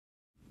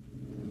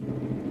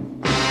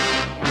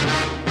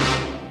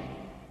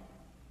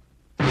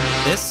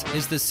This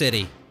is the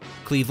city,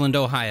 Cleveland,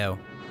 Ohio,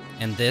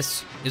 and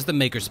this is the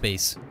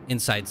makerspace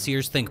inside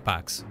Sears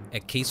ThinkBox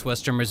at Case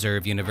Western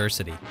Reserve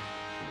University.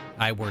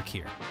 I work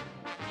here.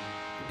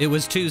 It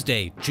was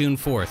Tuesday, June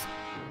 4th.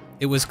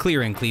 It was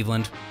clear in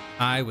Cleveland.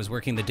 I was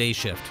working the day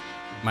shift.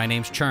 My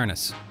name's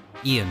Charnas,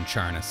 Ian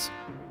Charnas.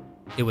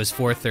 It was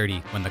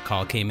 4:30 when the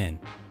call came in.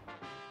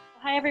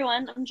 Hi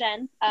everyone, I'm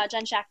Jen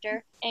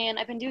Schachter, and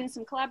I've been doing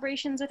some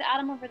collaborations with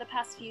Adam over the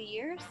past few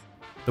years.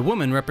 The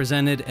woman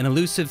represented an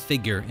elusive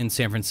figure in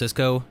San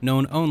Francisco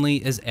known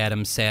only as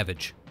Adam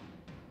Savage.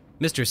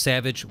 Mr.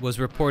 Savage was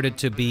reported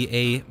to be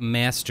a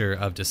master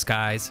of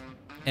disguise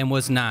and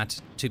was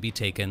not to be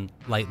taken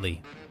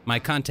lightly. My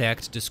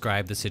contact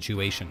described the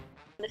situation.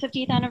 The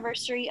 50th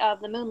anniversary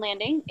of the moon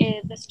landing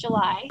is this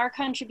July. Our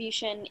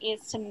contribution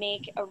is to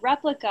make a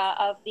replica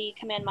of the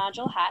command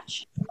module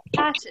hatch.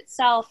 The hatch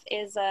itself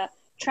is a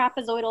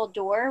trapezoidal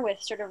door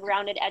with sort of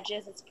rounded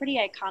edges. It's pretty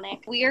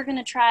iconic. We are going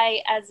to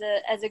try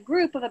as a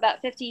group of about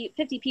 50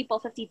 people,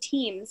 50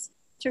 teams,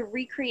 to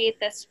recreate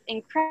this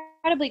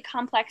incredibly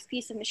complex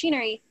piece of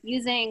machinery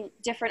using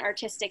different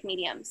artistic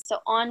mediums.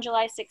 So on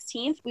July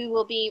 16th, we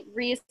will be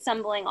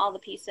reassembling all the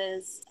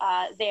pieces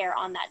there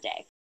on that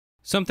day.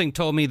 Something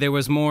told me there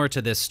was more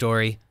to this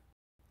story,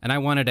 and I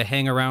wanted to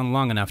hang around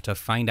long enough to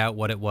find out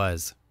what it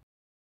was.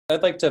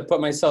 I'd like to put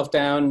myself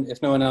down,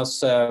 if no one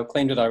else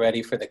claimed it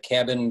already, for the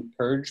cabin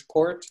purge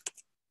port.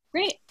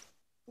 Great.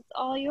 It's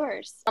all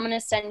yours. I'm going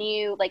to send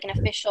you like an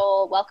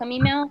official welcome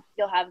email.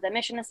 You'll have the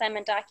mission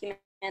assignment document,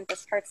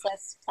 this parts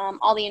list,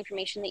 all the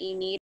information that you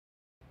need.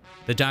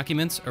 The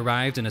documents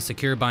arrived in a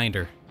secure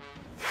binder.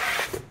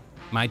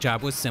 My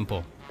job was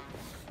simple.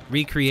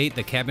 Recreate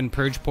the cabin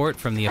purge port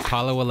from the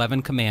Apollo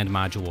 11 command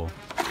module.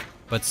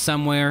 But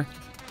somewhere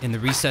in the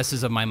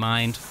recesses of my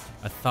mind,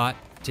 a thought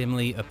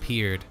dimly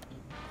appeared.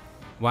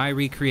 Why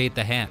recreate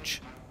the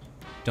hatch?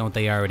 Don't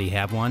they already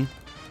have one?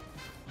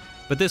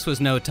 But this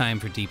was no time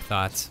for deep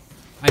thoughts.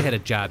 I had a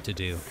job to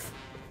do.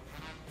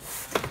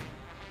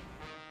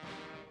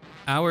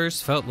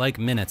 Hours felt like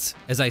minutes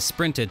as I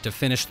sprinted to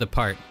finish the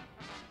part.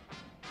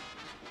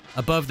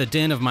 Above the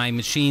din of my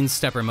machine's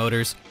stepper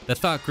motors, the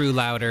thought grew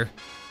louder.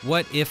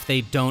 What if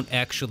they don't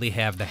actually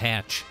have the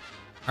hatch?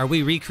 Are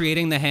we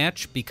recreating the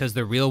hatch because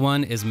the real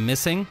one is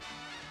missing?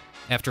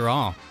 After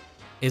all,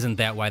 isn't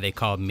that why they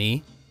called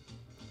me?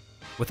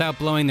 Without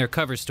blowing their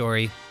cover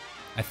story,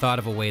 I thought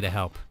of a way to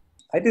help.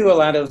 I do a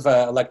lot of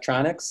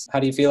electronics. How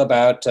do you feel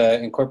about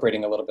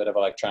incorporating a little bit of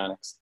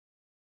electronics?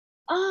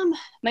 Two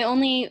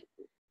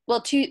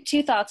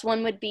thoughts.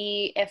 One would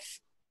be if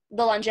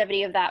the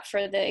longevity of that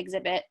for the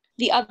exhibit.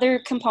 The other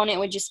component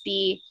would just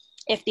be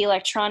if the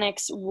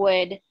electronics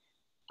would,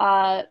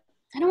 I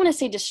don't want to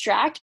say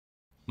distract.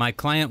 My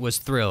client was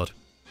thrilled,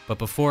 but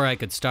before I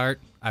could start,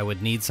 I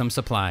would need some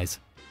supplies.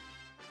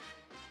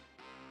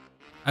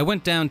 I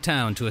went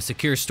downtown to a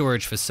secure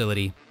storage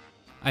facility.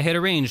 I had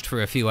arranged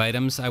for a few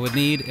items I would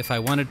need if I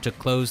wanted to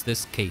close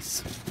this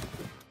case.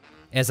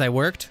 As I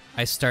worked,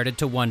 I started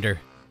to wonder,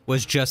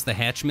 was just the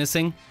hatch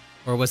missing,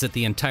 or was it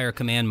the entire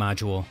command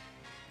module?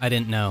 I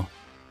didn't know.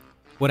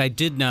 What I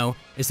did know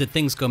is that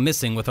things go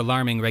missing with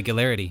alarming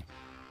regularity.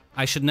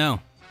 I should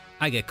know.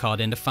 I get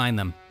called in to find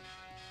them.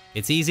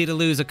 It's easy to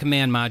lose a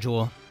command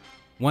module.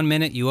 1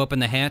 minute you open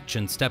the hatch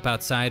and step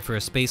outside for a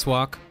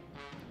spacewalk.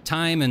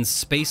 Time and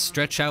space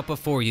stretch out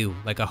before you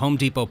like a Home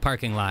Depot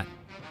parking lot.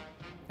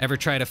 Ever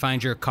try to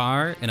find your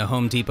car in a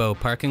Home Depot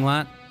parking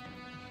lot?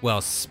 Well,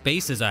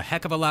 space is a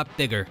heck of a lot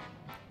bigger.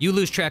 You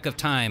lose track of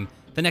time.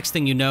 The next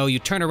thing you know, you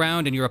turn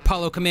around and your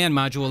Apollo command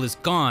module is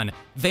gone,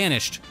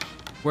 vanished.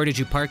 Where did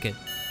you park it?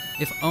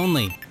 If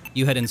only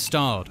you had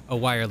installed a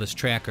wireless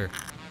tracker.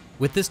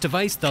 With this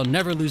device, they'll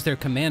never lose their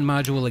command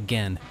module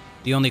again.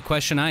 The only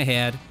question I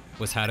had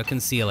was how to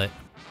conceal it.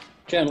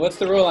 Jen, what's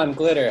the rule on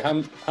glitter?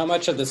 How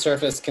much of the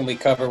surface can we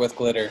cover with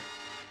glitter?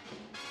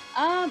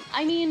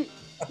 I mean,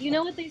 you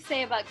know what they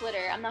say about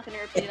glitter. I'm not going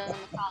to repeat it on the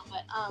call,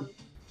 but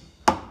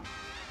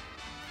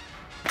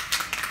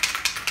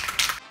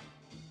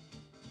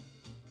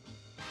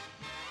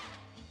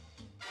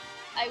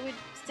I would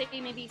say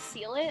maybe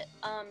seal it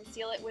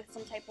with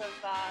some type of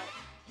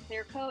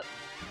clear coat.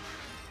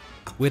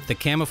 With the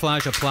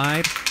camouflage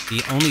applied,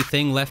 the only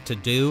thing left to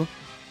do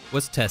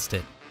was test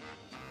it.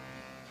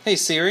 Hey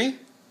Siri,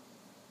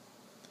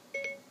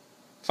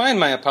 find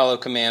my Apollo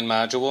command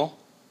module.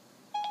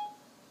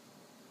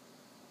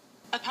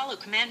 Apollo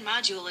command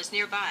module is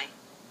nearby.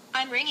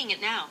 I'm ringing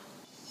it now.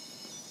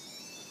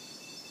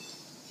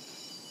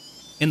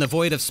 In the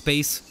void of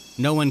space,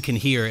 no one can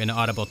hear an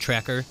audible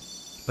tracker,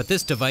 but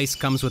this device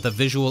comes with a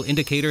visual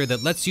indicator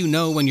that lets you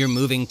know when you're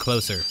moving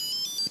closer.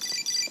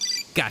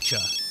 Gotcha.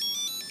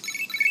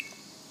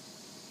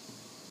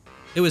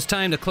 It was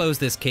time to close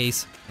this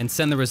case and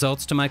send the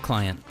results to my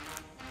client.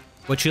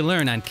 What you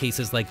learn on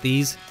cases like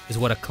these is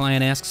what a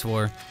client asks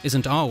for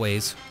isn't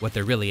always what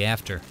they're really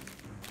after.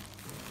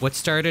 What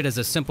started as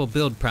a simple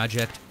build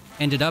project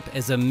ended up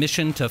as a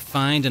mission to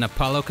find an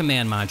Apollo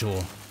command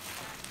module.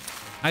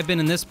 I've been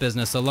in this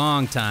business a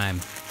long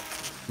time.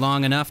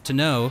 Long enough to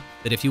know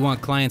that if you want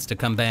clients to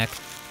come back,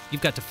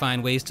 You've got to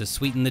find ways to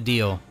sweeten the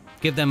deal.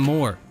 Give them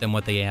more than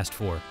what they asked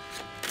for.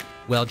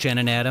 Well, Jen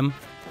and Adam,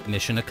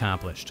 mission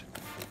accomplished.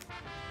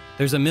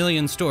 There's a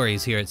million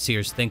stories here at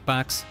Sears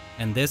ThinkBox,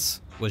 and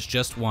this was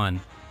just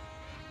one.